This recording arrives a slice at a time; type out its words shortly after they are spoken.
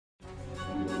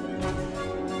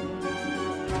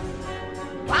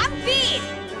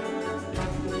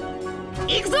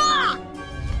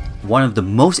One of the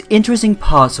most interesting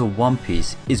parts of One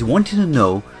Piece is wanting to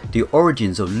know the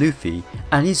origins of Luffy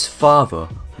and his father,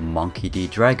 Monkey D.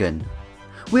 Dragon.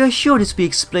 We are sure this will be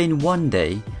explained one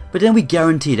day, but then we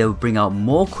guarantee that will bring out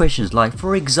more questions like,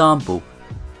 for example,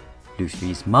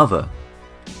 Luffy's mother.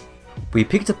 We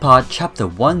picked apart chapter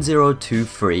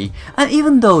 1023, and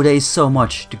even though there is so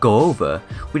much to go over,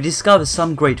 we discovered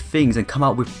some great things and come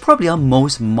out with probably our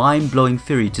most mind-blowing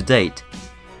theory to date.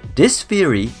 This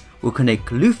theory will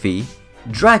connect Luffy,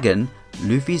 Dragon,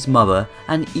 Luffy's mother,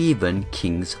 and even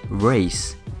King's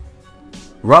race.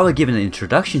 Rather than giving an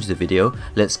introduction to the video,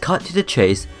 let's cut to the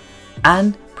chase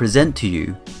and present to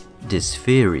you this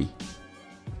theory.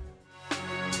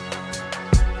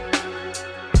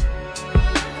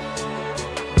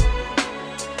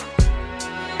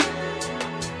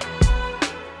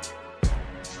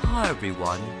 Hi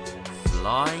everyone,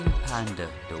 Flying Panda,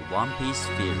 the One Piece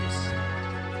theorist.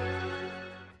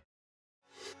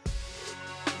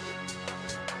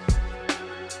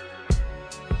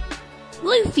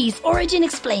 Luffy's origin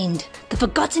explained. The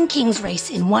Forgotten King's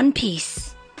race in One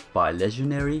Piece. By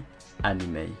Legendary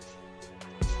Anime.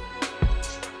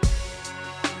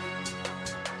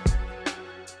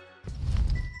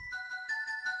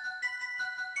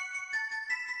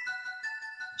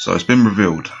 So it's been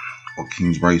revealed what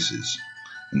King's race is,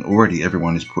 and already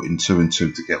everyone is putting two and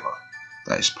two together.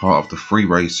 That is part of the three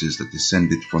races that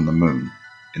descended from the moon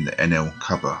in the NL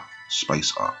cover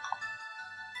space arc.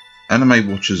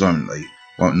 Anime watchers only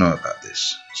won't know about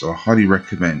this, so I highly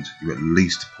recommend you at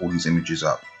least pull these images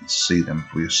up and see them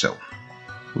for yourself.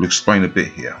 We'll explain a bit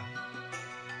here.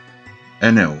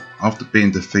 NL, after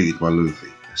being defeated by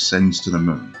Luffy, ascends to the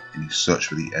moon in his search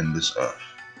for the Endless Earth,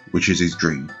 which is his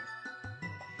dream.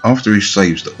 After he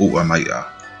saves the Automata,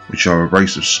 which are a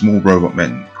race of small robot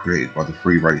men created by the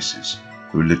three races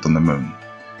who lived on the moon,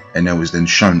 NL is then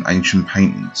shown ancient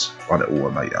paintings by the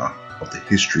Automata of the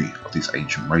history of these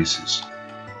ancient races.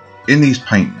 In these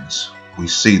paintings, we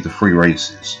see the three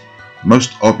races.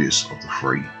 Most obvious of the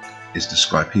three is the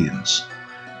Skypians,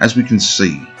 as we can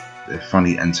see their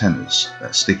funny antennas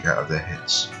that stick out of their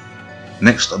heads.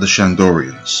 Next are the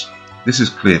Shandorians. This is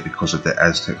clear because of their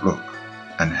Aztec look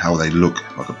and how they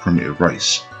look like a primitive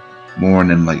race. More on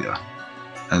them later.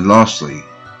 And lastly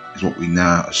is what we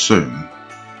now assume,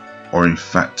 or in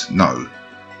fact know,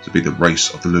 to be the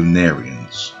race of the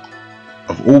Lunarians.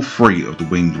 Of all three of the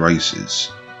winged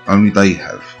races, only they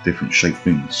have different shaped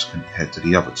wings compared to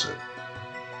the other two,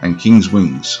 and King's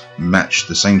wings match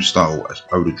the same style as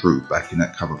Oda drew back in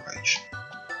that cover page.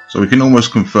 So we can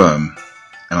almost confirm,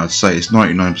 and I'd say it's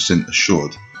 99%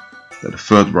 assured, that the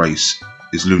third race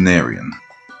is Lunarian.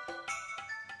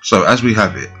 So as we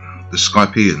have it, the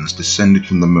Skypians descended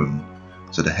from the moon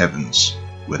to the heavens,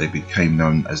 where they became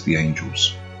known as the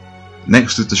Angels.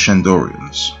 Next is the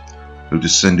Shandorians, who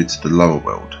descended to the lower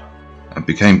world and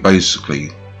became basically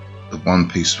the One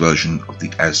Piece version of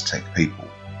the Aztec people.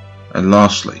 And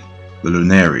lastly, the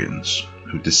Lunarians,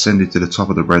 who descended to the top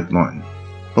of the red line.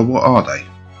 But what are they?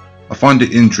 I find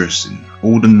it interesting,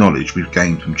 all the knowledge we've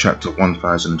gained from chapter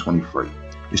 1023.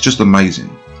 It's just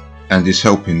amazing, and is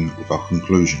helping with our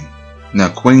conclusion. Now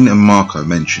Queen and Marco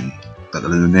mention that the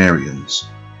Lunarians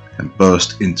can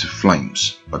burst into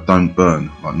flames, but don't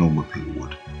burn like normal people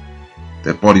would.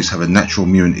 Their bodies have a natural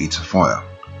immunity to fire,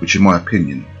 which in my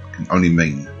opinion can only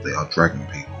mean they are dragon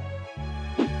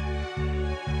people.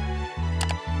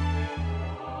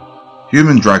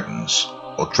 Human dragons,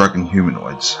 or dragon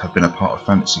humanoids, have been a part of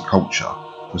fantasy culture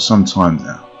for some time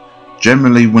now.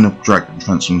 Generally, when a dragon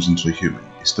transforms into a human,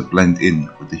 it's to blend in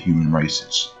with the human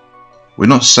races. We're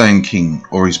not saying King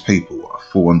or his people are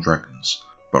full-on dragons,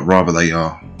 but rather they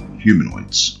are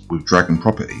humanoids with dragon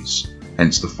properties,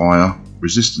 hence the fire,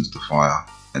 resistance to fire,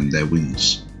 and their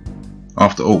wings.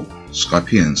 After all,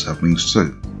 Skypians have wings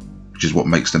too, which is what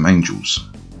makes them angels.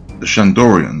 The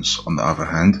Shandorians, on the other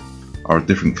hand, are a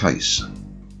different case,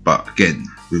 but again,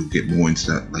 we'll get more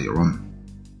into that later on.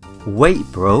 Wait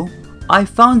bro, I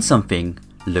found something.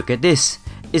 Look at this.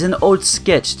 It's an old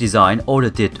sketch design Oda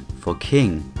did for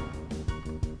King.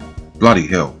 Bloody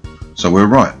hell, so we're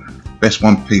right. Best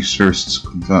One Piece theorists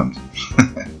confirmed.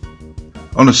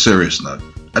 On a serious note,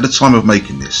 at the time of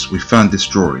making this, we found this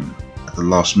drawing at the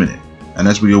last minute, and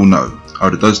as we all know,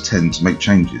 Oda does tend to make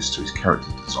changes to his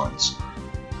character designs,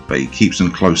 but he keeps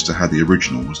them close to how the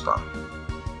original was done.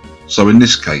 So in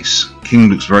this case, King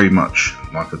looks very much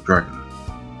like a dragon.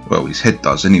 Well, his head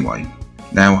does anyway.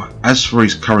 Now, as for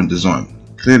his current design,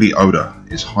 clearly Oda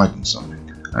is hiding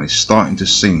something, and it's starting to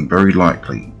seem very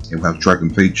likely he'll have dragon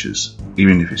features,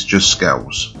 even if it's just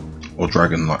scales or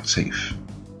dragon-like teeth.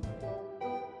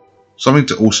 Something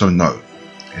to also note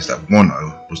is that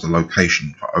Wano was the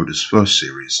location for Oda's first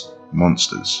series,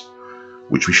 Monsters,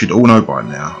 which we should all know by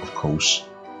now, of course,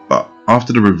 but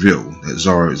after the reveal that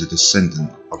Zoro is a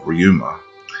descendant of Ryuma,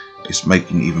 it's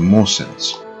making even more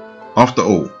sense. After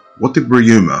all, what did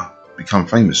Ryuma become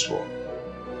famous for?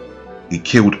 He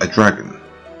killed a dragon.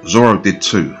 Zoro did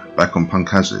too, back on Punk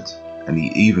Hazard, and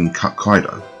he even cut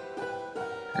Kaido.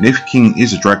 And if King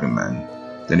is a dragon man,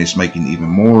 then it's making even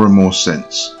more and more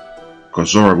sense,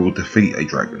 because Zoro will defeat a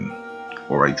dragon,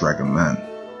 or a dragon man.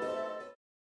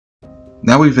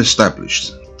 Now we've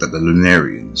established that the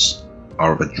Lunarians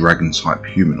are of a dragon-type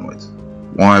humanoid,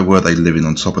 why were they living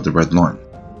on top of the Red Line?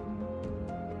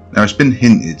 Now it's been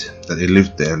hinted that they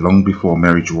lived there long before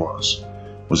Mary Geoise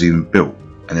was even built,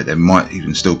 and that there might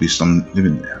even still be some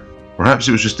living there. Perhaps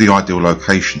it was just the ideal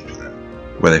location for them,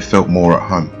 where they felt more at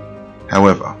home.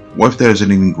 However, what if there is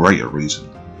an even greater reason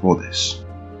for this?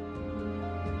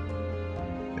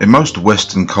 In most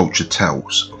Western culture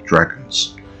tales of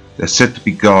dragons, they're said to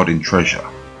be guarding treasure,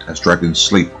 as dragons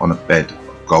sleep on a bed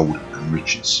of gold and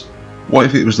riches. What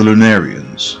if it was the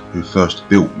Lunarians who first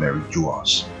built Mary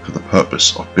Geoise for the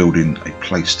purpose of building a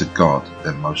place to guard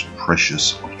their most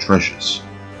precious of treasures?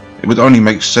 It would only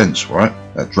make sense, right,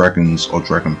 that dragons or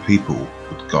dragon people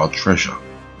would guard treasure.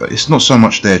 But it's not so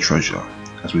much their treasure,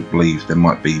 as we believe there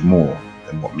might be more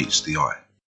than what meets the eye.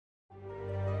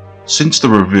 Since the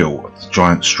reveal of the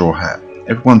giant straw hat,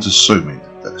 everyone's assuming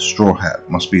that the straw hat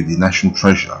must be the national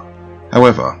treasure.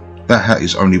 However, that hat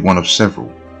is only one of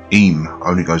several. Eam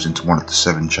only goes into one of the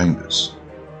 7 chambers.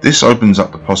 This opens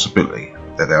up the possibility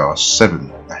that there are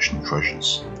 7 national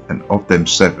treasures, and of them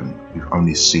 7, we've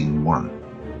only seen 1.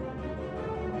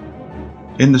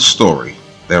 In the story,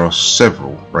 there are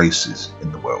several races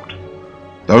in the world.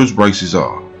 Those races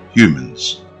are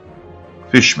humans,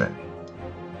 fishmen,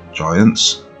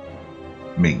 giants,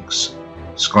 minks,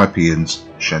 Skypians,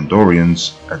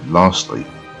 Shandorians, and lastly,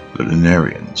 the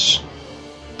Lunarians.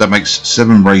 That makes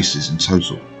 7 races in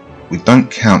total. We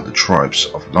don't count the tribes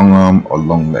of Long Arm or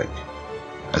Long Leg,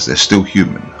 as they're still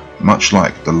human, much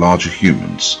like the larger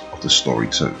humans of the story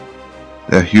too.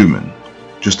 They're human,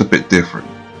 just a bit different.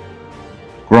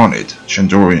 Granted,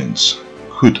 Shandorians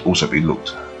could also be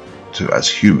looked to as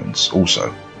humans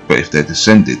also, but if they're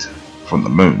descended from the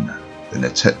moon, then they're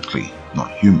technically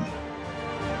not human.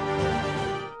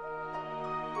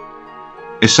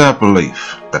 It's our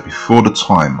belief that before the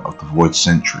time of the Void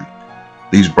Century,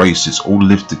 these races all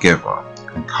lived together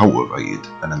and cultivated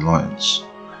an alliance.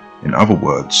 In other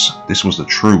words, this was the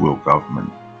true world government,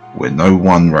 where no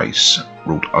one race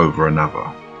ruled over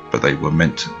another, but they were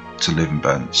meant to live in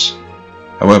balance.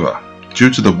 However, due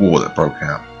to the war that broke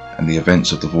out and the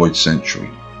events of the Void Century,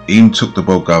 Eam took the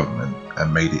world government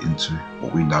and made it into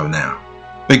what we know now.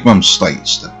 Big Mum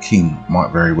states that King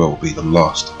might very well be the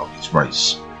last of his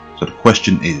race. So the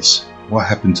question is, what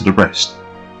happened to the rest?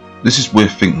 This is where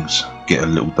things get a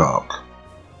little dark.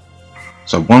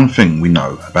 So one thing we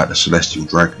know about the celestial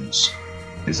dragons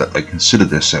is that they consider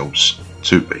themselves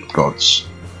to be gods,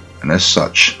 and as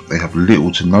such they have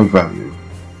little to no value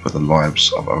for the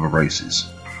lives of other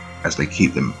races, as they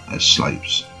keep them as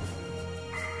slaves.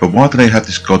 But why do they have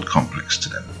this god complex to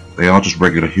them? They are just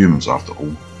regular humans after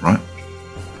all, right?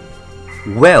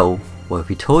 Well, what if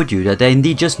we told you that they're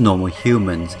indeed just normal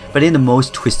humans, but in the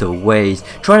most twisted of ways,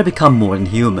 trying to become more than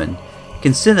human?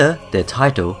 Consider their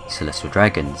title, Celestial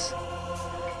Dragons.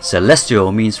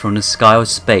 Celestial means from the sky or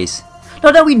space.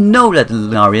 Now that we know that the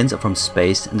Lunarians are from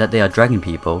space and that they are dragon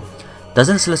people,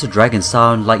 doesn't Celestial Dragon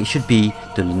sound like it should be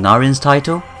the Lunarians'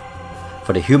 title?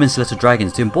 For the human Celestial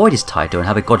Dragons to embody this title and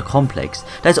have a god complex,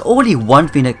 there's only one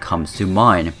thing that comes to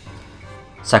mind.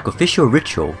 Sacrificial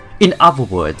ritual, in other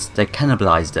words, that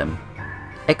cannibalize them.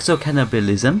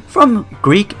 Exocannibalism, from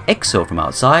Greek exo from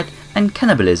outside, and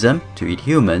cannibalism, to eat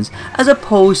humans, as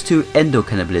opposed to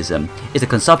endocannibalism, is the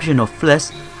consumption of flesh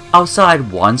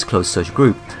outside one's close social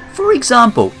group, for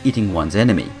example, eating one's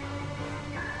enemy.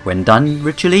 When done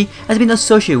ritually, has been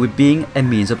associated with being a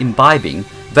means of imbibing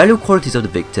value qualities of the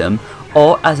victim,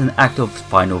 or as an act of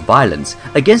final violence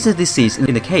against the deceased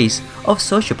in the case of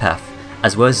sociopath,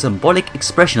 as well as a symbolic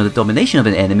expression of the domination of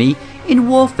an enemy in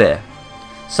warfare.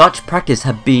 Such practice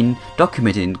have been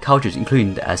documented in cultures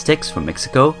including the Aztecs from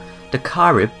Mexico, the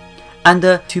Carib, and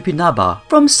the Tupinamba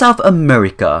from South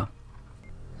America.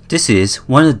 This is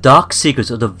one of the dark secrets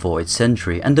of the Void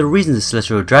Century and the reason the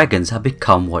Celestial Dragons have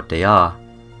become what they are.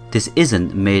 This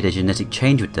isn't made a genetic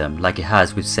change with them like it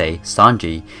has with, say,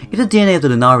 Sanji, if the DNA of the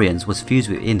Lunarians was fused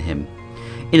within him.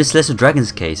 In the Celestial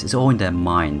Dragons' case, it's all in their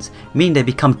minds, meaning they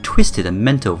become twisted and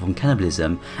mental from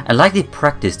cannibalism and likely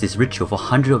practice this ritual for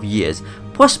hundreds of years,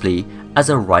 possibly as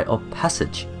a rite of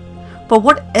passage. but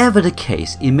whatever the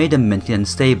case, it made them mentally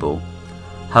unstable.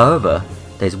 However,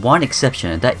 there's one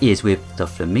exception, and that is with the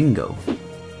flamingo.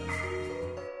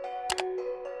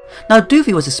 Now,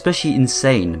 Luffy was especially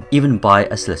insane, even by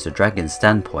a Celestial Dragon's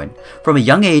standpoint. From a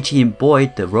young age, he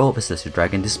embodied the role of a Celestial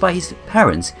Dragon despite his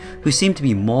parents, who seemed to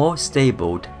be more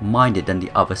stable-minded than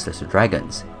the other Celestial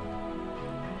Dragons.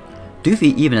 Luffy,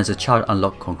 even as a child,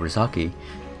 unlocked Konkurosaki.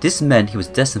 This meant he was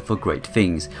destined for great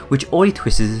things, which only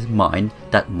twisted his mind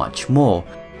that much more.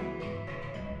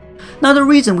 Now, the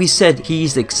reason we said he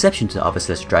is the exception to the other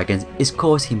Celestial Dragons is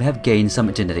cause he may have gained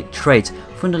some genetic traits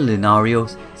from the LUNARIAN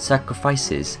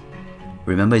sacrifices.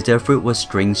 Remember his devil fruit was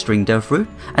string devil fruit?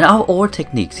 And out of all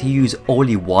techniques he used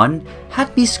only one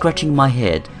had me scratching my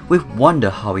head with wonder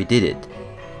how he did it.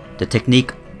 The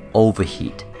technique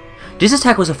overheat. This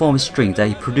attack was a form of string that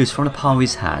he produced from the palm of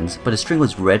his hands, but the string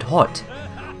was red hot,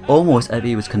 almost as if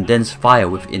it was condensed fire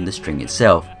within the string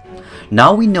itself.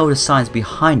 Now we know the science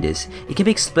behind this, it can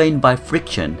be explained by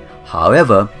friction.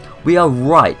 However, we are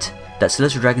right that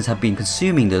Celestial Dragons have been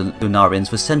consuming the Lunarians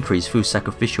for centuries through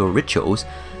sacrificial rituals.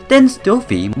 Then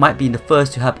Luffy might be the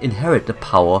first to have inherited the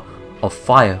power of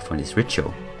fire from this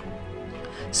ritual.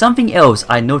 Something else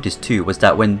I noticed too was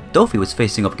that when Luffy was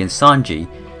facing off against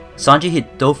Sanji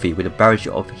hit Luffy with a barrage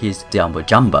of his Jumbo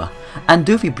Jumba, and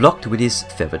Luffy blocked with his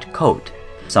feathered coat.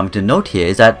 Something to note here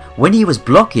is that when he was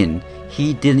blocking,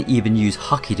 he didn't even use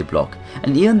Haki to block,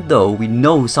 and even though we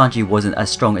know Sanji wasn't as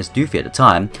strong as Luffy at the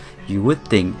time, you would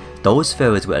think those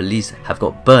feathers would at least have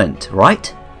got burnt,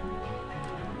 right?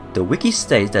 The wiki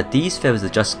states that these feathers are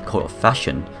just called of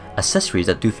fashion, accessories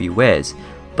that Luffy wears,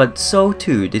 but so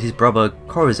too did his brother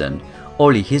Corazon,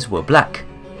 only his were black.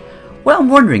 What I'm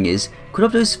wondering is, could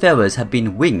of those feathers have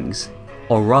been wings,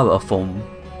 or rather a form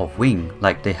of wing,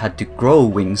 like they had to grow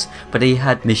wings but they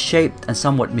had misshaped and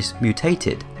somewhat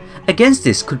mutated? Against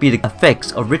this could be the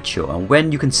effects of ritual, and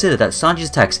when you consider that Sanji's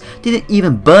attacks didn't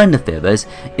even burn the feathers,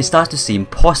 it starts to seem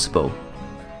possible.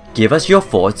 Give us your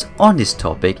thoughts on this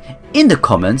topic in the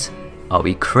comments. Are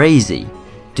we crazy?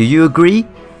 Do you agree?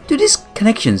 Do these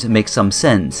connections make some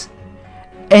sense?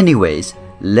 Anyways,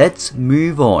 let's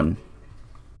move on.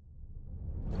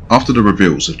 After the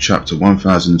reveals of chapter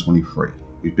 1023,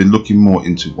 we've been looking more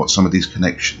into what some of these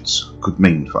connections could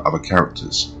mean for other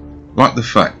characters, like the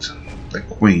fact that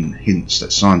Queen hints that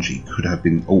Sanji could have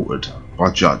been altered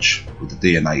by Judge with the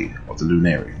DNA of the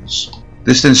Lunarians.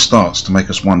 This then starts to make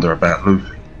us wonder about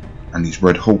Luffy and his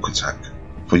Red Hawk attack.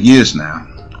 For years now,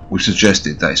 we've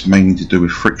suggested that it's mainly to do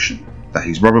with friction, that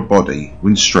his rubber body,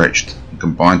 when stretched and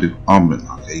combined with armament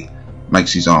Haki,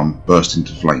 makes his arm burst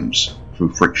into flames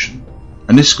through friction.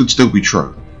 And this could still be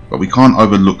true, but we can't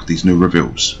overlook these new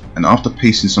reveals, and after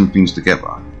piecing some things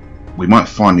together, we might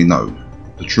finally know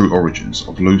the true origins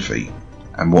of Luffy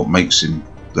and what makes him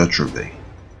the true D.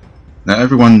 Now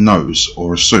everyone knows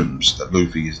or assumes that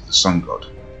Luffy is the sun god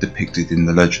depicted in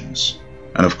the legends,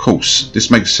 and of course this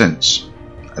makes sense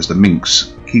as the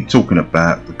minks keep talking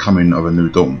about the coming of a new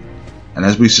dawn, and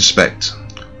as we suspect,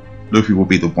 Luffy will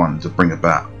be the one to bring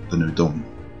about the new dawn.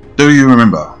 Do you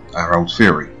remember our old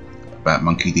theory about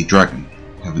Monkey D. Dragon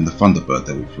having the Thunderbird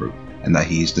devil fruit and that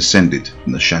he is descended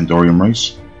from the Shandorian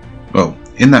race? Well,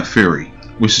 in that theory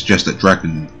we suggest that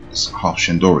Dragon is half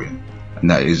Shandorian, and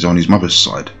that is on his mother's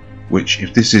side, which,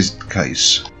 if this is the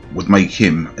case, would make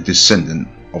him a descendant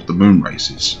of the moon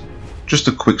races. Just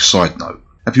a quick side note,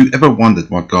 have you ever wondered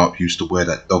why Garp used to wear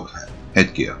that dog hat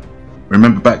headgear?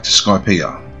 Remember back to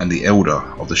Skypiea and the elder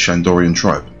of the Shandorian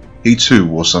tribe? He too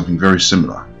wore something very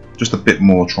similar, just a bit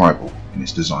more tribal in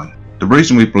its design. The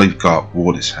reason we believe Garp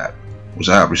wore this hat was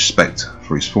out of respect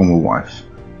for his former wife,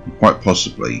 and quite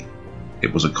possibly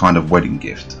it was a kind of wedding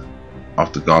gift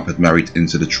after Garp had married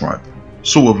into the tribe,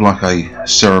 sort of like a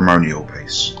ceremonial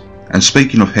piece. And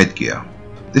speaking of headgear,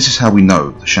 this is how we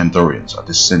know the Shandorians are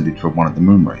descended from one of the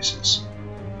moon races.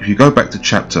 If you go back to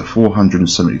chapter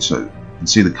 472 and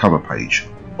see the cover page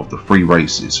of the 3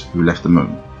 races who left the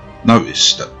moon,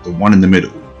 notice that the one in the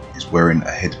middle is wearing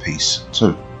a headpiece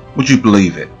too. Would you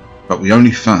believe it? But we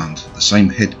only found the same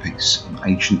headpiece in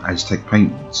ancient Aztec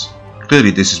paintings.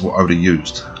 Clearly this is what Oda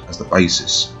used as the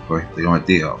basis for the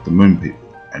idea of the moon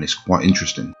people, and it's quite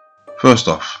interesting. First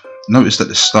off, notice that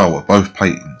the style of both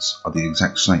paintings are the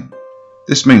exact same.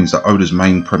 This means that Oda's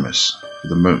main premise for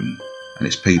the moon and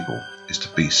its people is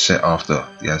to be set after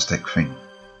the Aztec theme.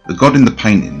 The god in the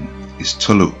painting is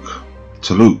Toluc.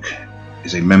 Toluc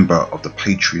is a member of the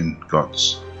Patrian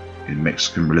gods in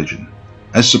Mexican religion.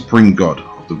 As supreme god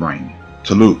of the rain,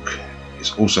 Toluc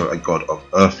is also a god of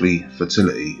earthly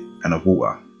fertility and of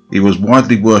water. He was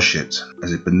widely worshipped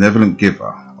as a benevolent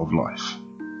giver of life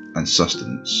and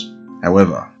sustenance.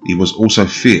 However, he was also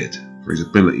feared for his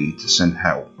ability to send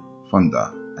hail,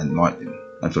 thunder and lightning,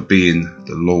 and for being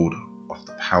the lord of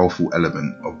the powerful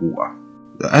element of water.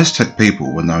 The Aztec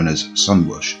people were known as sun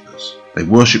worshippers. They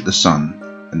worshipped the sun,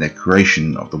 and their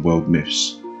creation of the world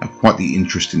myths have quite the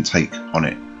interesting take on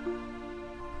it.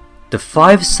 The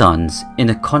five suns. In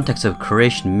the context of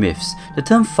creation myths, the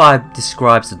term five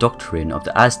describes the doctrine of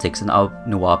the Aztecs and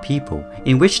Amino people,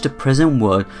 in which the present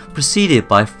world preceded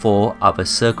by four other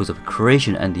circles of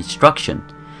creation and destruction.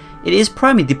 It is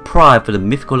primarily derived from the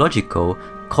mythological,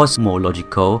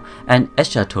 cosmological, and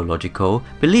eschatological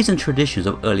beliefs and traditions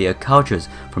of earlier cultures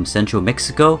from central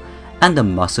Mexico and the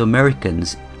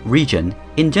Mesoamerican region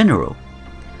in general.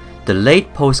 The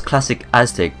late post-classic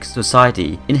Aztec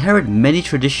society inherited many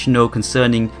traditional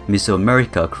concerning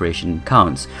Mesoamerica creation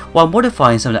accounts, while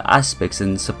modifying some of the aspects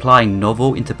and supplying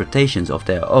novel interpretations of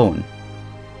their own.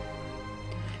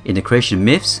 In the creation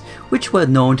myths, which were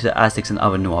known to the Aztecs and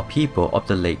other Noah people of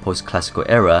the late post-classical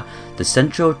era, the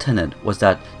central tenet was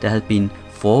that there had been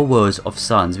four worlds of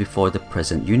suns before the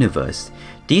present universe.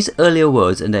 These earlier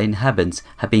worlds and their inhabitants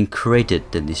had been created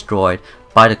then destroyed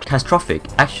by the catastrophic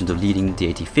actions of leading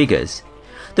deity figures.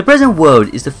 The present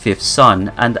world is the fifth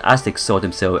sun, and the Aztecs saw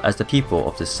themselves as the people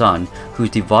of the sun, whose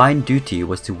divine duty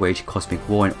was to wage cosmic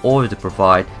war in order to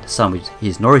provide the sun with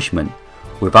his nourishment.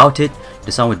 Without it,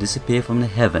 the sun would disappear from the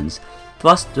heavens.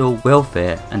 Thus, the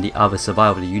welfare and the other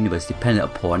survival of the universe depended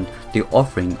upon the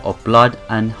offering of blood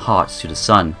and hearts to the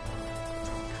sun.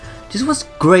 This was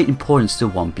great importance to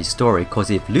the One Piece story, because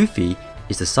if Luffy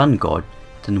is the sun god,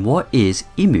 then what is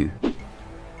Imu?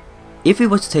 If we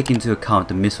were to take into account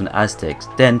the myths from the Aztecs,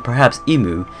 then perhaps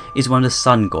Imu is one of the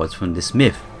sun gods from this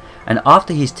myth, and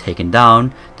after he is taken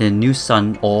down, then a new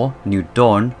sun or new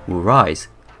dawn will rise.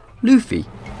 Luffy.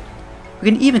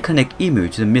 We can even connect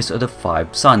Imu to the myths of the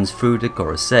five suns through the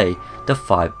Gorosei, the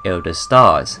five elder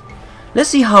stars. Let's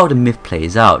see how the myth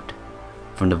plays out.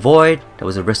 From the void that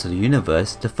was the rest of the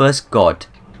universe, the first god,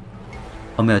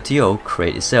 Ometeotl,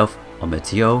 created itself.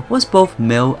 Ometeotl was both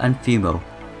male and female,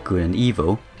 good and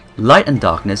evil, light and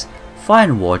darkness, fire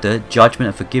and water, judgment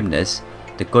and forgiveness,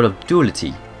 the god of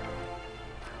duality.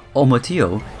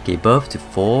 Ometeotl gave birth to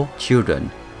four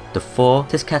children, the four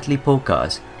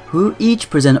Tezcatlipoca, who each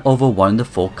present over one of the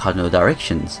four cardinal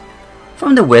directions.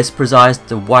 From the west presides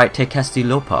the white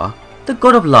Tezcatlipoca, the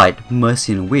god of light,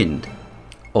 mercy and wind.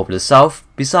 Over the south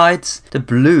besides the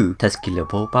blue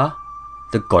Tezcatlipoca,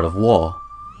 the god of war.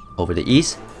 Over the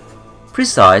east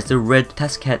presides the red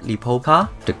Tezcatlipoca,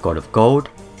 the god of gold,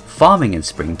 farming in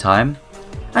springtime.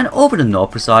 And over the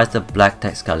north presides the black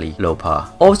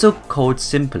Tezcatlipoca, also called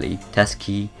simply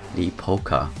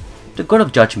Tezcatlipoca, the god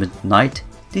of judgment, night,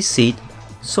 deceit,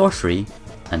 sorcery,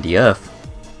 and the earth.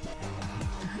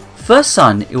 First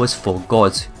sun, it was four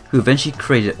gods who eventually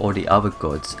created all the other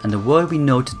gods and the world we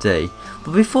know today,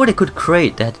 but before they could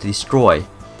create, they had to destroy.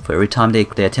 For every time they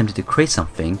attempted to create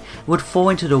something, it would fall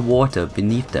into the water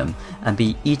beneath them and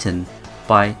be eaten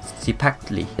by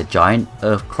Cipactli, the giant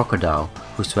earth crocodile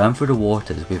who swam through the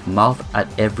waters with mouth at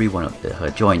every one of her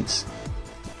joints.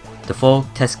 The four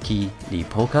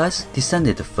Tezcatlipocas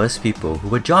descended the first people who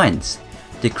were giants.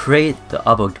 They created the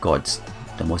other gods,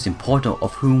 the most important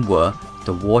of whom were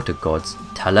the water gods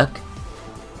Talak,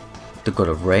 the god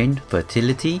of rain,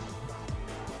 fertility,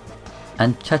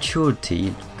 and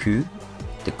Chachulti-ku,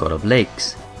 the god of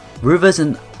lakes. Rivers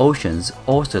and oceans,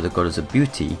 also the goddess of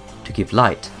beauty, to give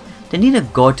light. They needed a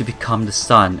god to become the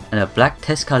sun, and a black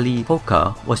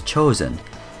Tezcatlipoca was chosen,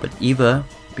 but either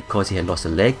because he had lost a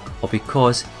leg or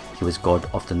because he was god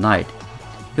of the night.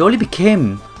 He only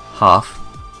became half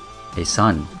a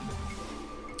sun.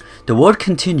 The world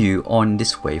continued on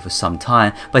this way for some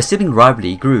time, but a sibling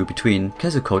rivalry grew between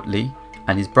Quetzalcoatl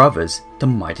and his brothers, the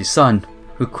mighty sun,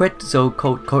 who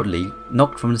Quetzalcoatl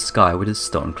knocked from the sky with a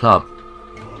stone club.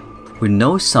 With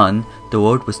no sun, the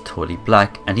world was totally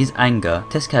black, and his anger,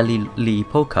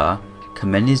 Tezcatlipoca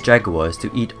commanded his jaguars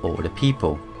to eat all the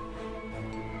people.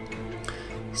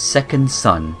 Second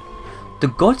sun. The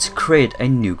gods created a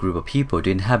new group of people to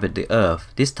inhabit the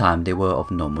earth. This time they were of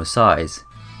normal size.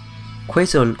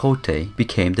 Quetzalcoatl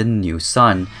became the new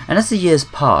sun, and as the years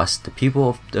passed, the people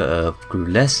of the earth grew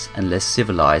less and less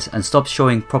civilized and stopped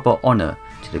showing proper honor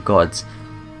to the gods.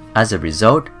 As a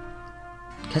result,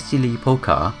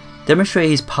 Quetzalcoatl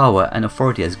demonstrated his power and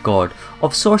authority as god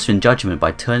of sorcery and judgment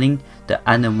by turning the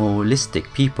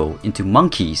animalistic people into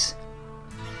monkeys.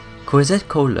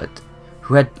 Quetzalcoatl,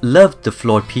 who had loved the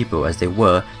flawed people as they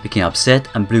were, became upset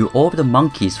and blew all the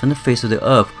monkeys from the face of the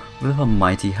earth with a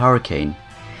mighty hurricane.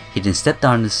 He then stepped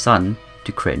down the sun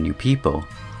to create new people.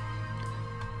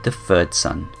 The third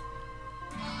sun.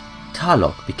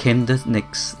 Tarlok became the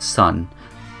next sun,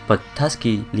 but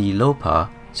Taskililopa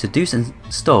seduced and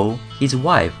stole his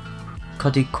wife,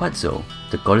 Kotiquatzo,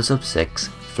 the goddess of sex,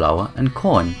 flour, and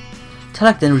corn.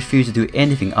 Talak then refused to do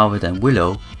anything other than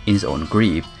willow in his own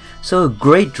grief, so a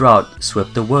great drought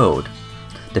swept the world.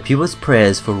 The people's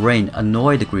prayers for rain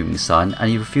annoyed the grieving sun, and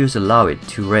he refused to allow it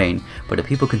to rain, but the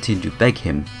people continued to beg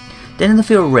him. Then in the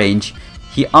field range,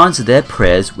 he answered their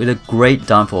prayers with a great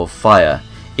downfall of fire.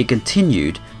 It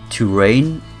continued to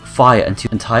rain fire until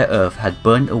the entire earth had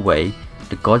burned away.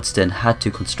 The gods then had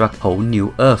to construct a whole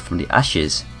new earth from the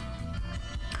ashes.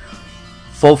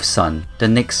 Fourth son, the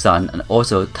next son, and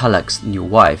also Talak's new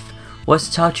wife, was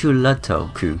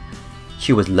Chachulatoku.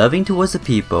 She was loving towards the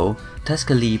people.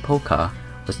 Taskalipoka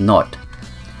was not.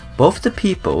 Both the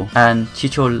people and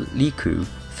Chicholiku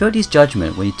felt his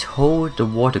judgment when he told the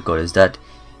water goddess that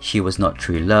she was not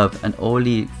true love and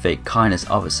only fake kindness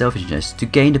out of selfishness to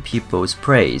gain the people's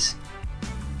praise.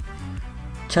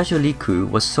 Chacholiku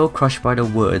was so crushed by the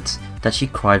words that she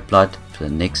cried blood for the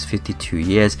next 52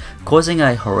 years, causing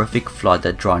a horrific flood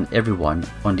that drowned everyone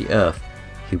on the earth.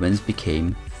 Humans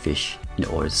became fish in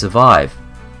order to survive.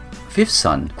 Fifth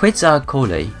son,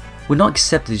 Quetzalcoatl, would not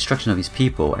accept the destruction of his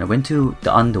people and went to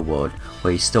the underworld,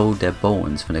 where he stole their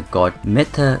bones from the god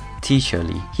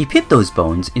Metatecheli. He pipped those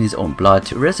bones in his own blood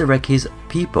to resurrect his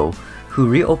people, who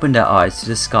reopened their eyes to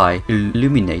the sky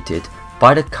illuminated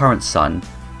by the current sun,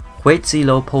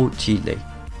 Huitzilopochtli.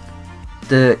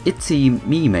 The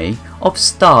Itzimime of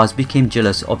stars became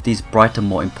jealous of this brighter,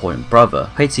 more important brother.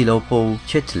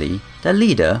 Huitzilopochtli, their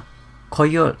leader,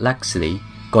 Koyolaxli,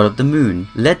 god of the moon,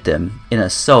 led them in an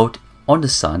assault on the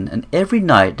sun, and every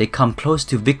night they come close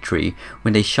to victory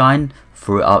when they shine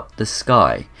throughout the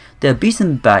sky. They are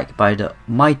beaten back by the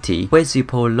mighty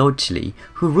Huitzilopochtli,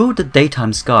 who ruled the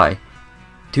daytime sky.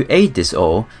 To aid this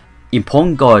all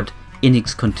important god in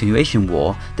its continuation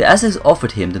war, the Aztecs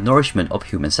offered him the nourishment of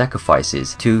human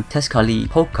sacrifices to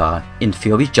Tezcatlipoca in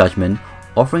fear of his judgment,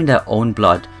 offering their own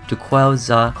blood to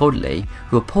Quetzalcoatl,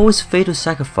 who opposed fatal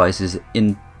sacrifices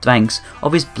in thanks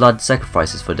of his blood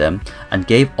sacrifices for them, and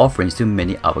gave offerings to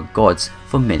many other gods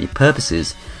for many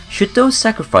purposes. Should those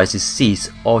sacrifices cease,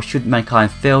 or should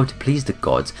mankind fail to please the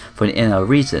gods for any other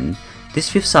reason, this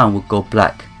fifth sun would go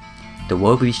black. The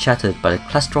world will be shattered by the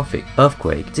catastrophic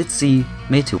earthquake.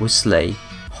 Tzitzimatu will slay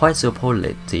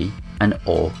Huitzilopochtli and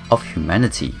all of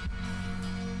humanity.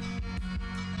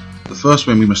 The first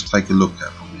one we must take a look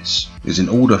at from this is, in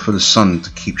order for the sun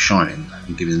to keep shining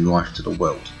and giving life to the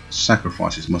world,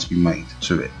 sacrifices must be made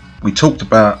to it. We talked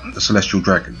about the celestial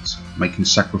dragons making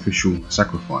sacrificial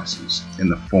sacrifices in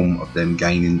the form of them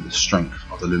gaining the strength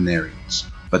of the Lunarians.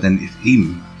 But then if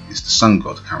Im is the sun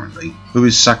god currently, who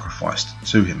is sacrificed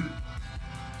to him?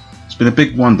 It's been a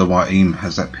big wonder why Im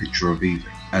has that picture of Evie,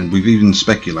 and we've even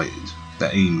speculated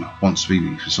that Im wants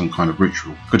Evie for some kind of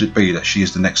ritual. Could it be that she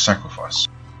is the next sacrifice?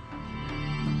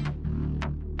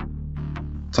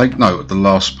 Take note of the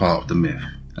last part of the myth,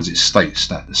 as it states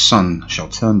that the sun shall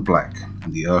turn black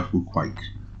and the earth will quake.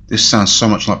 This sounds so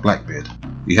much like Blackbeard.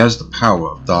 He has the power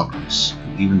of darkness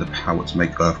and even the power to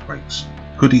make earthquakes.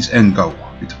 Could his end goal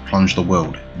be to plunge the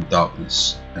world in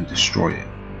darkness and destroy it?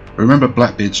 Remember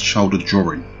Blackbeard's childhood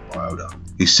drawing by Oda.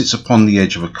 He sits upon the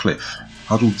edge of a cliff,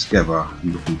 huddled together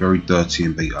and looking very dirty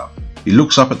and beat up. He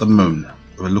looks up at the moon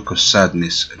with a look of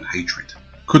sadness and hatred.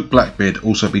 Could Blackbeard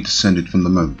also be descended from the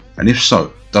moon? And if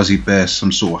so, does he bear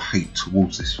some sort of hate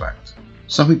towards this fact?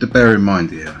 Something to bear in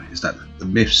mind here is that the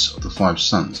myths of the five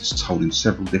suns is told in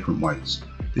several different ways.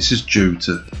 This is due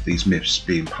to these myths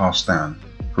being passed down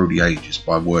through the ages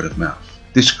by word of mouth.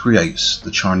 This creates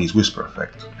the Chinese whisper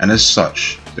effect, and as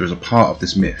such, there is a part of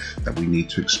this myth that we need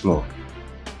to explore.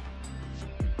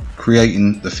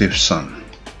 Creating the fifth sun.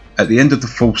 At the end of the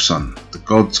fourth sun, the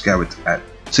gods gathered at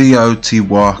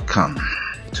Teotihuacan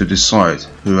to decide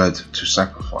who had to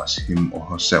sacrifice him or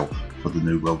herself for the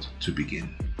new world to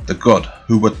begin. The god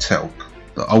Huatelk,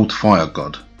 the old fire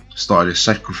god, started a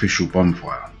sacrificial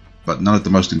bonfire, but none of the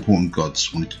most important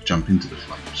gods wanted to jump into the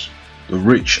flames. The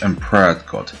rich and proud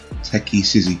god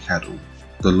Teki-Sizikadal,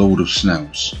 the lord of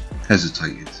snails,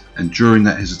 hesitated, and during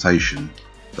that hesitation,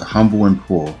 the humble and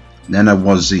poor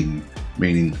Nanawazim,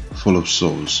 meaning full of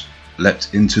sores,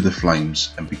 leapt into the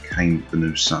flames and became the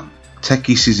new sun.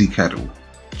 Teki-Sizikadal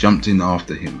jumped in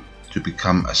after him to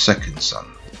become a second sun.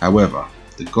 However,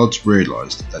 the gods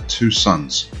realised that two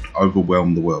suns would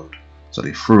overwhelm the world, so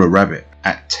they threw a rabbit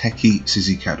at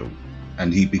Teki-Sizikadal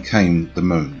and he became the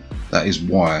moon. That is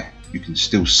why you can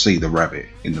still see the rabbit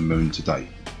in the moon today.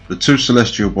 The two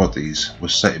celestial bodies were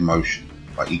set in motion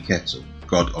by Iketo,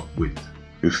 god of wind,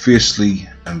 who fiercely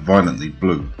and violently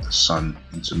blew the sun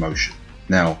into motion.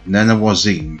 Now,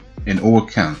 Nanawazim, in all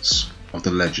accounts, of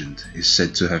the legend is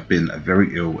said to have been a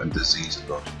very ill and diseased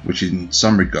god, which in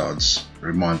some regards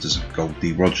reminds us of Gold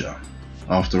D. Roger.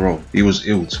 After all, he was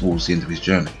ill towards the end of his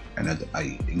journey and had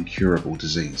an incurable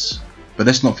disease. But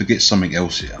let's not forget something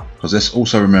else here, because let's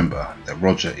also remember that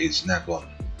Roger is now gone.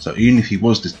 So even if he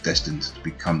was destined to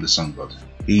become the sun god,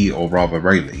 he, or rather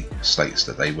Rayleigh, states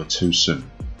that they were too soon.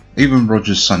 Even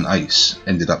Roger's son Ace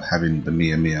ended up having the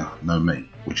Mia Mia no Mi,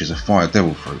 which is a fire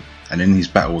devil fruit, and in his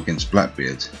battle against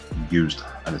Blackbeard, he used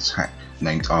an attack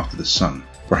named after the sun.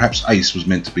 Perhaps Ace was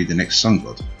meant to be the next sun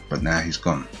god, but now he's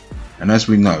gone. And as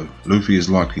we know, Luffy is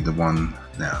likely the one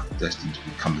now destined to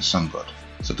become the sun god.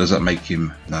 So does that make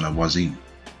him LUNARIAN?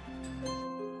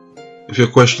 If you're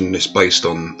questioning this based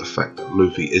on the fact that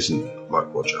Luffy isn't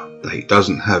like Roger, that he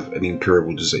doesn't have an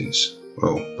incurable disease,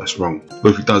 well, that's wrong.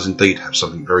 Luffy does indeed have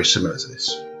something very similar to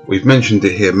this. We've mentioned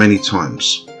it here many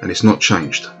times, and it's not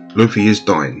changed. Luffy is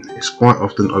dying. It's quite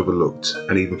often overlooked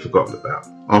and even forgotten about.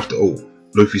 After all,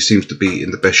 Luffy seems to be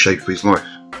in the best shape of his life,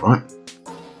 right?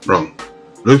 Wrong.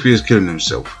 Luffy is killing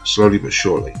himself, slowly but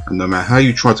surely, and no matter how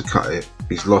you try to cut it,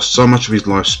 he's lost so much of his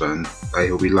lifespan that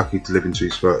he'll be lucky to live into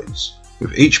his 30s.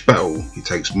 With each battle, he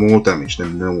takes more damage than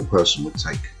a normal person would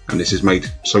take, and this is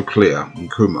made so clear when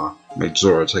Kuma made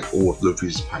Zoro take all of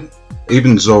Luffy's pain.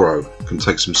 Even Zoro can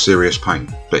take some serious pain,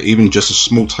 but even just a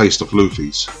small taste of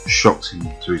Luffy's shocked him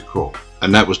to his core.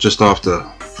 And that was just after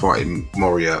fighting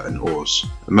Moria and Oars.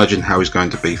 Imagine how he's going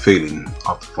to be feeling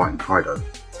after fighting Kaido.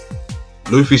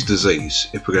 Luffy's disease,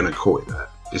 if we're going to call it that,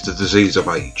 is the disease of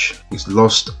age. He's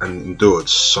lost and endured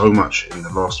so much in the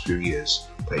last few years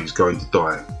that he's going to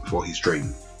die before his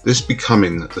dream. This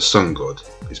becoming the sun god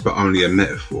is but only a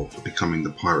metaphor for becoming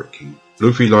the pirate king.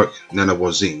 Luffy, like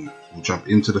LUNARIAN, will jump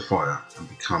into the fire and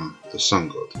become the sun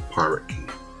god, pirate king.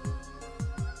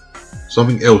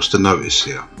 Something else to notice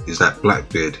here is that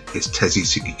Blackbeard is Tezzy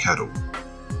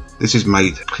This is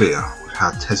made clear with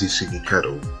how Tezzy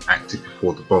acted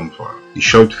before the bonfire. He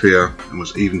showed fear and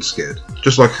was even scared,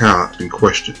 just like how it's been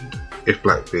questioned if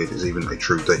Blackbeard is even a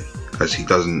true D, as he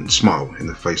doesn't smile in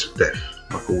the face of death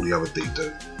like all the other D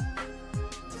do.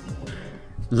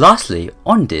 Lastly,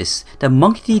 on this, the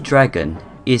Monkey D. Dragon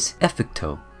is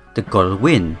Efficto, the god of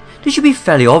wind. This should be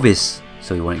fairly obvious,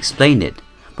 so we won't explain it.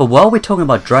 But while we're talking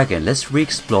about Dragon, let's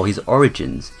re-explore his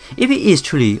origins. If he is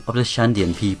truly of the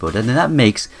Shandian people, then that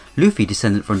makes Luffy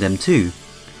descended from them too.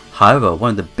 However,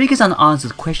 one of the biggest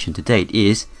unanswered questions to date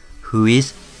is, who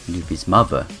is Luffy's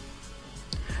mother?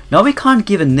 Now we can't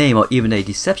give a name or even a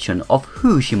deception of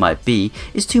who she might be.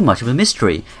 It's too much of a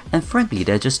mystery, and frankly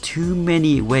there are just too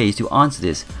many ways to answer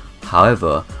this.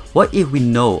 However, what if we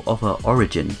know of her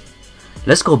origin?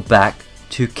 Let's go back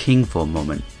to King for a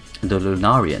moment, the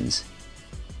Lunarians.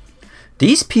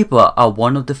 These people are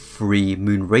one of the 3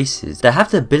 moon races that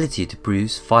have the ability to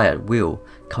produce fire at will,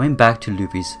 coming back to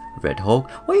Luffy's Red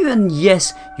Hawk, or even,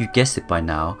 yes, you guessed it by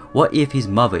now, what if his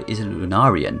mother is a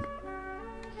Lunarian?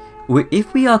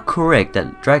 If we are correct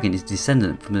that Dragon is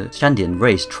descendant from the Shandian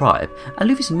race tribe, and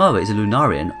Luffy's mother is a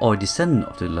Lunarian or a descendant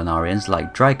of the Lunarians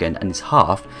like Dragon and his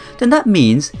half, then that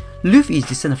means Luffy is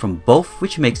descended from both,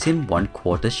 which makes him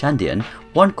 1/4 Shandian,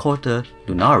 1/4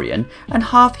 Lunarian, and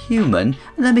half human,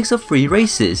 and that makes of 3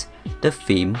 races, the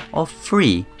theme of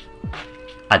 3.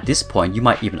 At this point you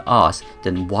might even ask,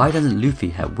 then why doesn't Luffy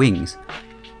have wings?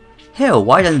 Hell,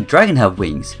 why doesn't Dragon have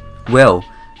wings? Well,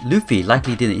 Luffy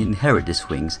likely didn't inherit these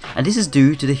wings, and this is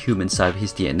due to the human side of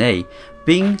his DNA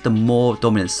being the more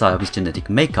dominant side of his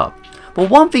genetic makeup. But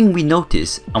one thing we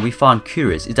noticed and we found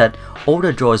curious is that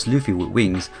Oda draws Luffy with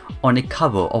wings on a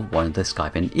cover of one of the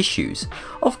Skypiea issues.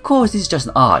 Of course this is just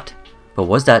an art, but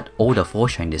was that Oda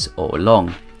foreshadowing this all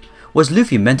along? Was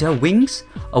Luffy meant to have wings,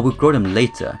 or will grow them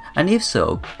later, and if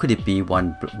so, could it be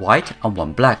one white and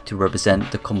one black to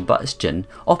represent the combustion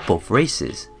of both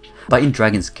races? But in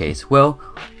Dragon's case, well,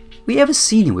 we ever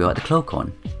seen him without the cloak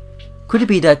on? Could it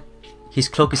be that his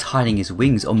cloak is hiding his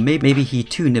wings, or maybe he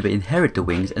too never inherited the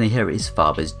wings and inherited his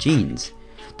father's genes?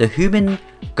 The human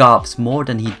garbs more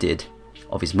than he did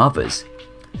of his mother's.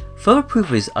 Further proof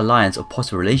of his alliance or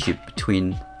possible relationship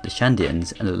between the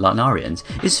Shandians and the Lunarians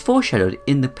is foreshadowed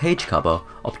in the page cover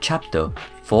of chapter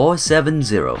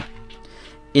 470.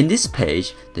 In this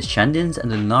page, the Shandians and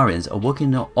the Lunarians are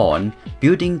working on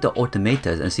building the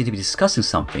automators and seem to be discussing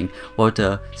something while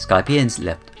the Skypieans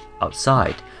left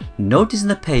outside. Notice in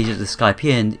the page that the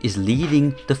Skypiean is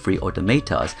leading the 3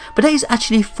 automators, but there is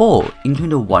actually 4, including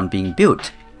the one being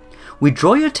built. We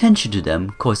draw your attention to them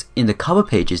because in the cover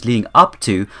pages leading up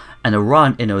to and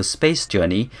around Eno's space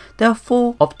journey, there are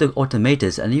 4 of the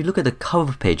automators, and you look at the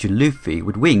cover page with Luffy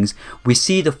with wings, we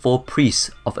see the 4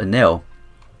 priests of Eno.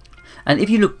 and if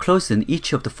you look closer in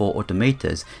each of the 4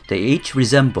 automators, they each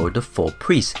resemble the 4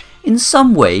 priests in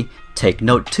some way. Take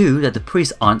note too that the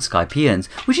priests aren't Skypians,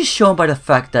 which is shown by the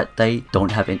fact that they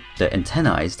don't have the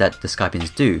antennae that the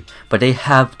Skypians do, but they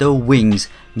have the wings,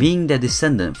 meaning they're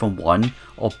descendant from one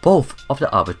or both of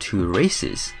the other 2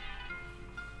 races.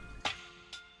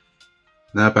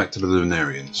 Now back to the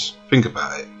Lunarians. Think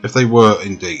about it. If they were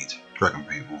indeed dragon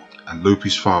people, and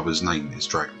Luffy's father's name is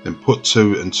Dragon, then put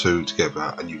 2 and 2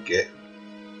 together and you get...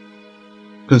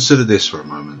 Consider this for a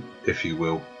moment, if you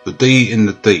will. The D in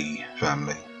the D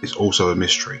family is also a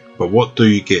mystery, but what do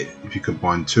you get if you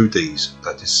combine 2 Ds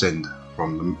that descend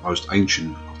from the most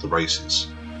ancient of the races?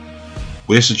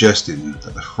 We're suggesting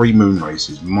that the 3 moon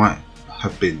races might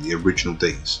have been the original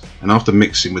Ds, and after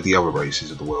mixing with the other races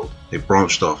of the world, they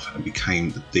branched off and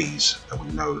became the Ds that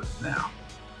we know now.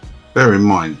 Bear in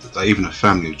mind that even a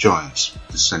family of giants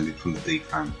descended from the D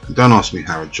family, and don't ask me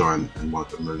how a giant and one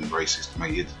of the moon races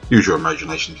mated. Use your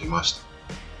imagination if you must.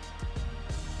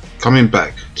 Coming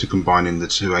back to combining the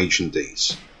 2 ancient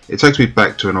Ds, it takes me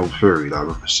back to an old theory that I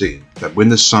remember seeing, that when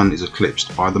the sun is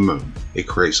eclipsed by the moon, it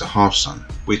creates a half sun,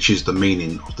 which is the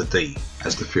meaning of the D,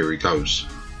 as the theory goes.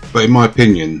 But in my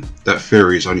opinion, that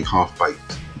theory is only half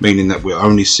baked, meaning that we're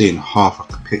only seeing half of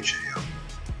the picture here.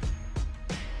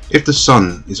 If the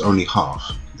sun is only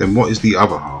half, then what is the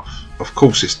other half? Of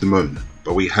course it's the moon,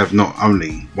 but we have not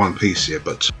only one piece here,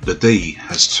 but the D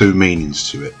has 2 meanings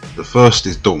to it. The first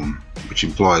is dawn, which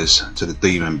implies to the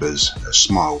D members a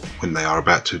smile when they are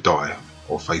about to die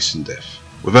or facing death.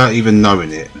 Without even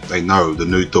knowing it, they know the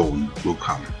new dawn will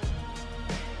come.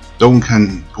 Dawn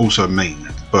can also mean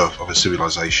the birth of a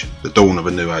civilization, the dawn of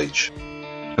a new age.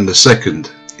 And the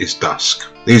second is dusk.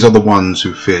 These are the ones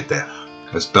who fear death,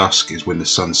 as dusk is when the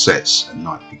sun sets and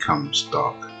night becomes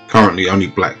dark. Currently only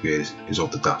Blackbeard is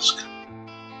of the dusk.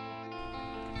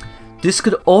 This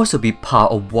could also be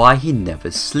part of why he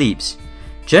never sleeps.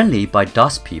 Generally, by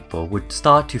dusk people would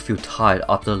start to feel tired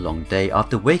after a long day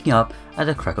after waking up at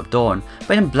the crack of dawn,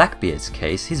 but in Blackbeard's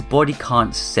case, his body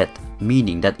can't set,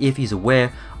 meaning that if he's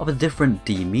aware of the different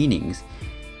D meanings,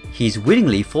 he's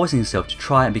willingly forcing himself to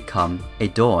try and become a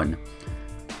dawn.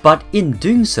 But in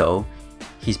doing so,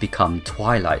 he's become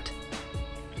twilight.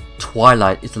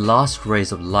 Twilight is the last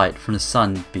rays of light from the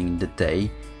sun being the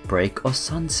day, break or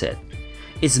sunset.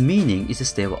 Its meaning is a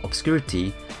state of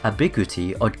obscurity,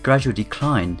 ambiguity or gradual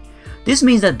decline. This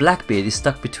means that Blackbeard is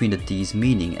stuck between the D's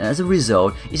meaning and as a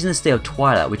result is in a state of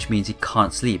twilight, which means he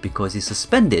can't sleep because he's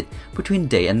suspended between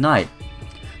day and night.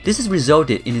 This has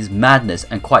resulted in his madness,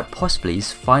 and quite possibly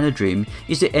his final dream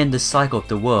is to end the cycle of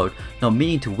the world, not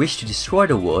meaning to wish to destroy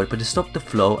the world but to stop the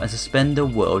flow and suspend the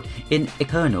world in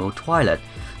eternal twilight.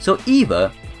 So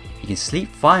either he can sleep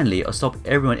finally or stop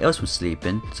everyone else from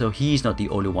sleeping so he's not the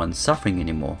only one suffering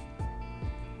anymore.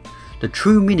 The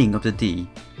true meaning of the D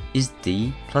is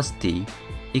D plus D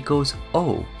equals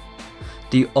O.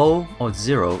 The O or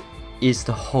 0 is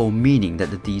the whole, meaning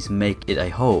that the D's make it a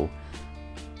whole.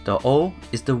 The O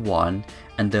is the 1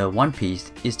 and the 1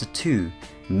 piece is the 2,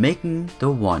 making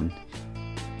the 1.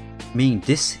 Meaning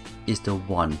this is the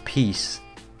 1 piece.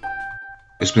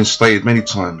 It's been stated many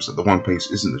times that the One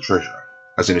Piece isn't a treasure,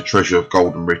 as in a treasure of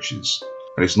gold and riches,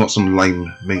 and it's not some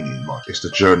lame meaning like it's the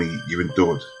journey you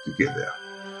endured to get there,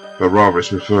 but rather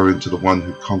it's referring to the one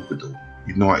who conquered all,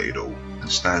 united all, and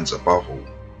stands above all.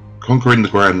 Conquering the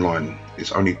Grand Line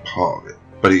is only part of it,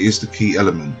 but it is the key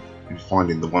element in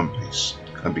finding the One Piece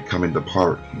and becoming the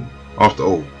Pirate King. After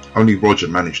all, only Roger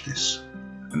managed this,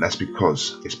 and that's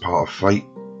because it's part of fate,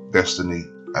 destiny,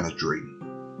 and a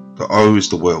dream. The O is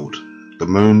the world, the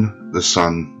moon, the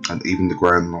sun, and even the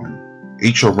Grand Line.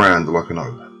 Each are round like an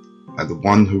O, and the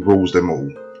one who rules them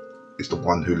all is the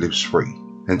one who lives free.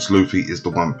 Hence Luffy is the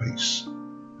One Piece,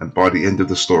 and by the end of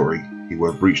the story, he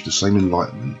will have reached the same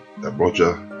enlightenment that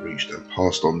Roger reached and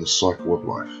passed on the cycle of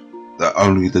life that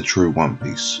only the true One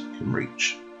Piece can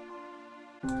reach.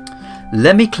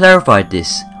 Let me clarify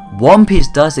this. One Piece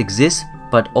does exist,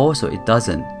 but also it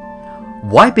doesn't.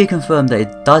 Whitebeard confirmed that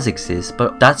it does exist,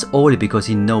 but that's only because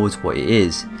he knows what it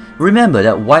is. Remember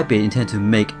that Whitebeard intended to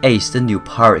make Ace the new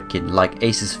Pirate King like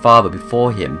Ace's father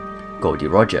before him, Goldie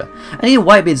Roger. And in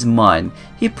Whitebeard's mind,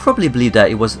 he probably believed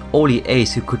that it was only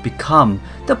Ace who could become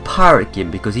the Pirate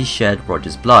King because he shared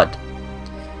Roger's blood.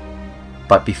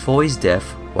 But before his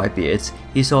death, Whitebeard's,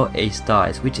 he saw Ace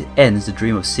dies, which ends the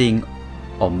dream of seeing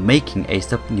or making Ace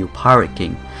the new Pirate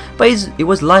King. But it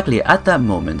was likely at that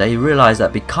moment that he realized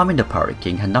that becoming the Pirate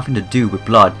King had nothing to do with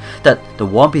blood, that the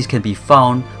One Piece can be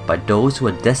found by those who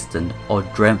are destined or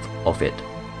dreamt of it.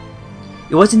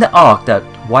 It was in the arc that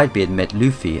Whitebeard met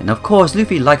Luffy, and of course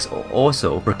Luffy likes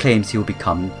also proclaims he will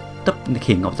become the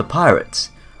king of the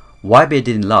pirates. Whitebeard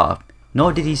didn't laugh,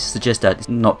 nor did he suggest that it's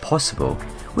not possible,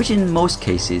 which in most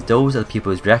cases those are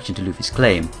people's reaction to Luffy's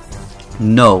claim.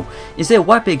 No, instead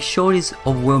Whitebeard showed his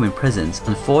overwhelming presence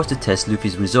and forced to test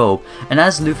Luffy's resolve, and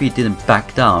as Luffy didn't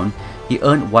back down, he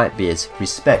earned Whitebeard's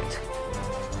respect.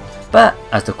 But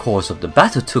as the course of the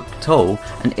battle took toll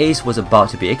and Ace was about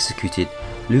to be executed,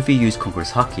 Luffy used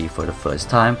Conqueror's Haki for the first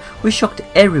time, which shocked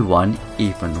everyone,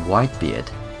 even Whitebeard.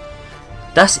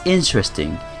 That's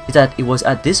interesting, is that it was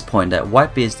at this point that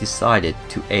Whitebeard decided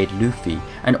to aid Luffy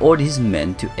and ordered his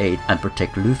men to aid and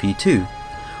protect Luffy too.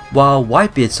 While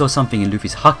Whitebeard saw something in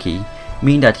Luffy's Haki,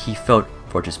 meaning that he felt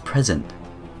Roger's presence.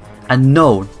 And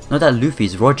no, not that Luffy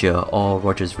is Roger or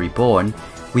Roger's reborn,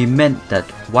 we meant that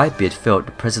Whitebeard felt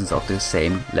the presence of the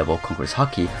same level of Conqueror's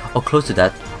Haki, or close to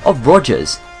that of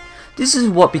Roger's. This is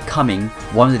what becoming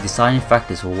one of the deciding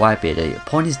factors for Whitebeard, that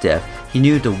upon his death, he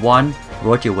knew the one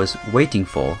Roger was waiting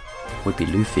for would be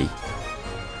Luffy.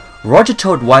 Roger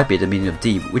told Whitebeard the meaning of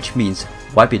D, which means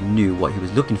Whitebeard knew what he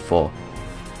was looking for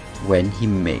when he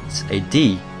makes a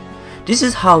D. This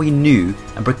is how he knew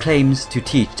and proclaims to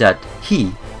Teach that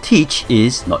he, Teach,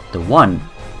 is not the one.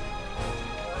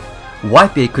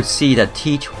 Whitebeard could see that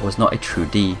Teach was not a true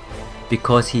D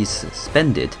because he is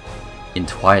suspended in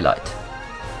twilight.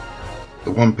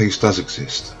 The One Piece does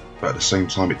exist, but at the same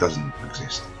time it doesn't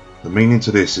exist. The meaning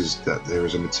to this is that there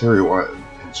is a material item,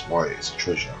 hence why it is a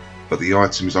treasure, but the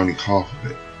item is only half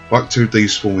of it. Like two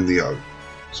Ds forming the O,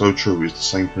 so true is the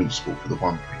same principle for the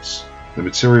One Piece. The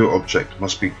material object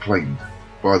must be claimed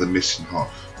by the missing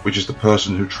half, which is the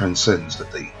person who transcends the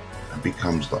D and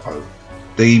becomes the O.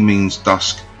 D means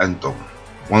dusk and dawn.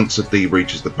 Once a D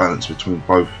reaches the balance between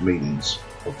both meanings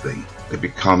of D, they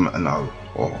become an O,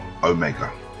 or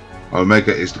Omega.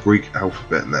 Omega is the Greek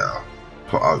alphabet letter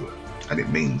for O, and it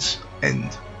means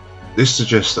end. This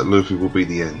suggests that Luffy will be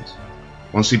the end.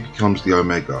 Once he becomes the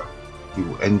Omega, he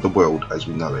will end the world as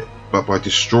we know it, but by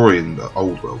destroying the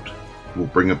old world, he will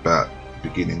bring about the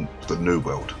beginning of the new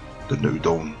world, the new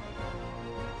dawn.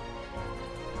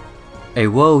 A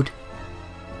world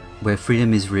where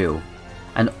freedom is real,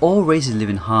 and all races live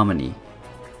in harmony.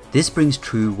 This brings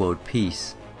true world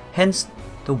peace, hence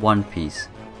the One Piece.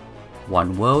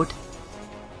 One world,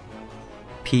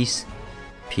 peace,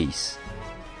 peace.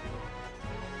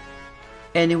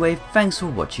 Anyway, thanks for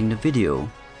watching the video.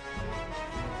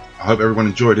 I hope everyone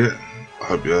enjoyed it. I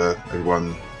hope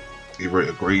everyone either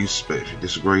agrees, but if you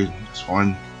disagree, it's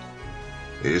fine.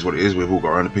 It is what it is, we've all got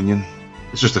our own opinion.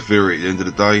 It's just a theory at the end of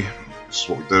the day. It's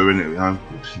what we're doing, you know.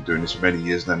 We've been doing this for many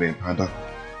years now, me and Panda.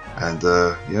 And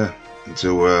yeah,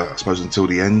 until I suppose until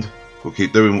the end, we'll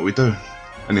keep doing what we do.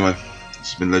 Anyway,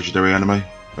 this has been Legendary Anime.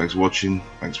 Thanks for watching,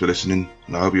 thanks for listening,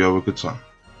 and I hope you have a good time.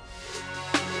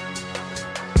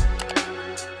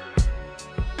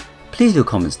 Please leave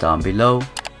comments down below.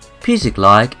 Please click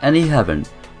like, and if you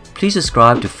haven't, please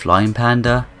subscribe to Flying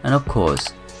Panda, and of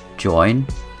course, join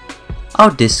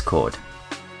our Discord.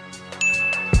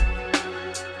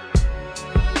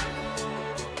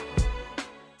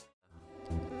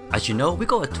 As you know, we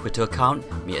got a Twitter account,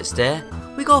 meet us there.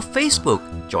 We got Facebook,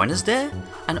 join us there.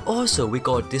 And also we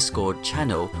got a Discord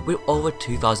channel with over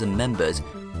 2,000 members.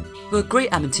 We're a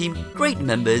great admin team, great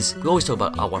members. We always talk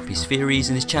about our One Piece theories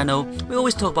in this channel. We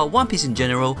always talk about One Piece in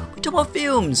general. We talk about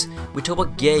films. We talk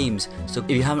about games. So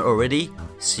if you haven't already,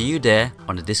 see you there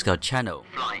on the Discord channel.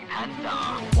 Flying Panda.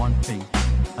 One thing,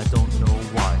 I don't know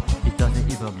why. It doesn't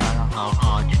even matter how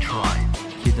hard you try.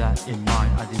 Keep that in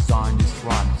mind, I designed this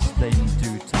rhyme, explaining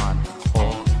due time.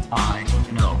 All I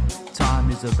know, time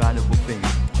is a valuable thing.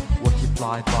 Watch it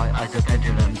fly by as a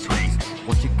pendulum swings.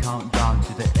 Watch it count down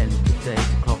to the end of the day.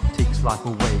 The clock ticks life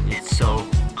away, it's so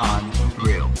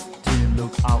unreal. Didn't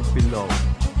look out below.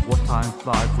 Watch time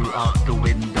fly through out the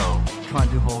window. Trying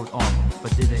to hold on,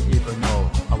 but didn't even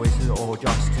know. I wasted it all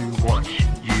just to watch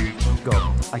you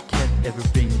go. I kept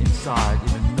everything inside,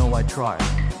 even though I tried.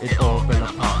 It all fell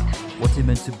apart. What it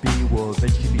meant to be will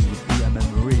eventually be a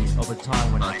memory of a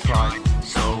time when I tried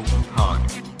so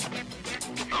hard.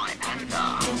 Flying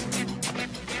Panda.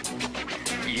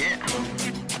 Yeah.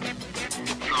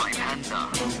 Flying Panda.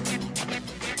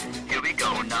 Here we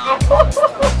go now.